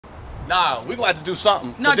Nah, we gonna have to do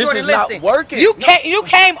something. No, this Jordan, is listen. not working. You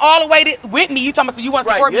came all the way with me. You talking about you want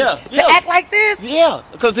to support me to act like this? Yeah,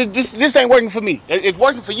 because this ain't working for me. It's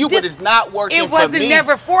working for you, but it's not working for me. It wasn't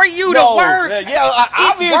never for you to work.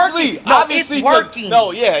 Obviously. It's working.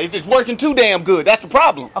 No, yeah, it's working too damn good. That's the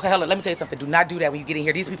problem. Okay, hold on. Let me tell you something. Do not do that when you get in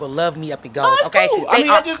here. These people love me up and go. No, it's okay, cool. I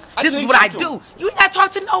mean, this is what I do. You ain't got to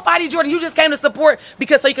talk to nobody, Jordan. You just came to support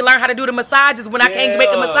so you can learn how to do the massages when I can't make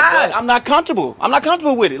a massage. I'm not comfortable. I'm not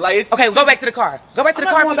comfortable with it. Like, okay, go back to the car. Go back to the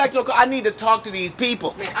car. I'm going back to the car. I need to talk to these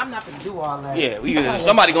people. Man, I'm not gonna do all that. Yeah,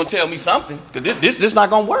 somebody gonna tell me something. Cause this not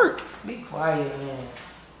gonna work. Be quiet, man.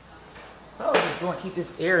 Oh, just going to keep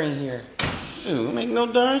this air in here. Shoot, it make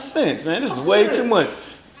no darn sense, man. This is way too much.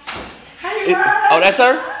 Hey, oh, that's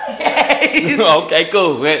her? Yes. Okay,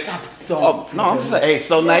 cool. Oh, no, I'm just saying, hey,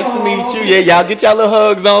 so nice to meet you. Yeah, y'all get y'all little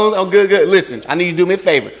hugs on. I'm good. Listen, I need you to do me a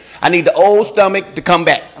favor. I need the old stomach to come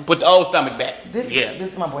back. Put the old stomach back. This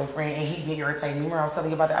is my boyfriend, and he been irritating me. Remember I was telling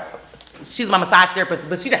you about that? She's my massage therapist,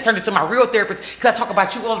 but she got turned into my real therapist because I talk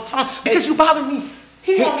about you all the time because you bother me.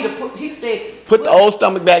 He said, put the old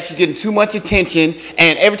stomach back. She's getting too much attention.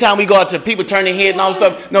 And every time we go out to people turn their head and all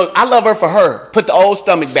stuff. No, I love her for her. Put the old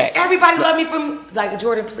stomach back. Everybody love me from, like,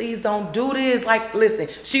 Jordan, please don't do this. Like, listen,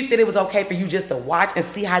 she said it was okay for you just to watch and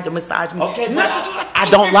see how to massage me. Okay, but I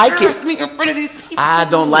don't like it. Me in front of these people. I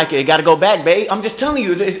don't like it. It got to go back, babe. I'm just telling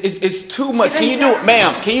you, it's too much. Can you do it,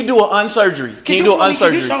 ma'am? Can you do an unsurgery? Can you do an unsurgery?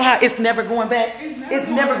 Can you show how it's never going back? It's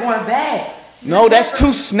never going back. No, that's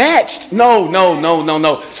too snatched. No.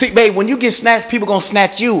 See, babe, when you get snatched, people gonna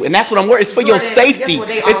snatch you, and that's what I'm worried. It's for your safety.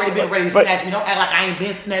 They already been ready to snatch me. Don't act like I ain't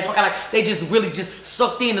been snatched. Don't act like they just really just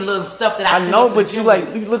sucked in the little stuff that I know, but you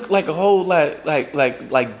look like a whole like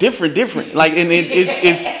different. Like, and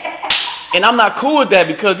it's and I'm not cool with that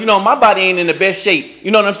because my body ain't in the best shape.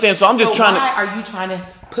 You know what I'm saying? So I'm just trying to. Why are you trying to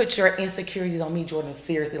put your insecurities on me, Jordan?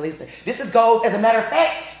 Seriously, listen. This is goals. As a matter of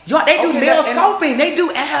fact, they do male scoping. They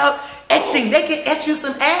do ab etching. They can etch you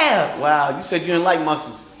some abs. Wow, you said you didn't like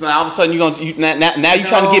muscles. So now all of a sudden now you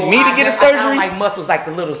trying to get me to get a surgery? I don't like muscles, like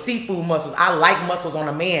the little seafood muscles. I like muscles on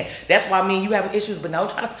a man. That's why me and you having issues. But no,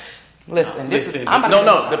 trying to. Listen.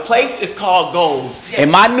 The place is called goals,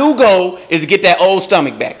 and my new goal is to get that old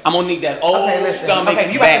stomach back. I'm gonna need that old stomach back.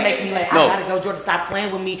 Okay, you about to make me like, I gotta go, Jordan. Stop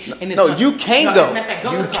playing with me. No, you can't go.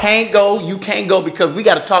 You can't go because we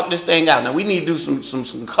gotta talk this thing out. Now we need to do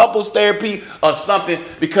some couples therapy or something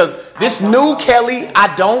because this new Kelly,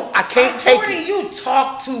 I can't take it. You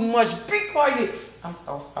talk too much. Be quiet. I'm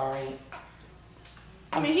so sorry.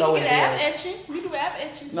 I mean, he can get ab etching. We do ab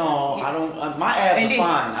etching. No, I don't. My abs are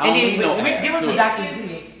fine. I don't need no abs. Give us the doctor's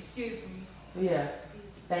Excuse me. Yes.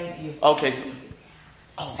 Thank you. Okay. So,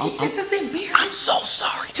 this is embarrassing. I'm so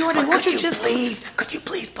sorry, Jordan. Could you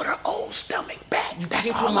please put her old stomach back?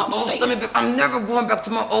 That's all I'm saying. I'm never going back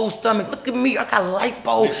to my old stomach. Look at me. I got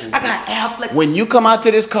lipo. I got ab flex. When you come out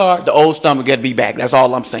to this car, the old stomach got to be back. That's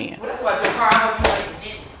all I'm saying. When I go out to the car,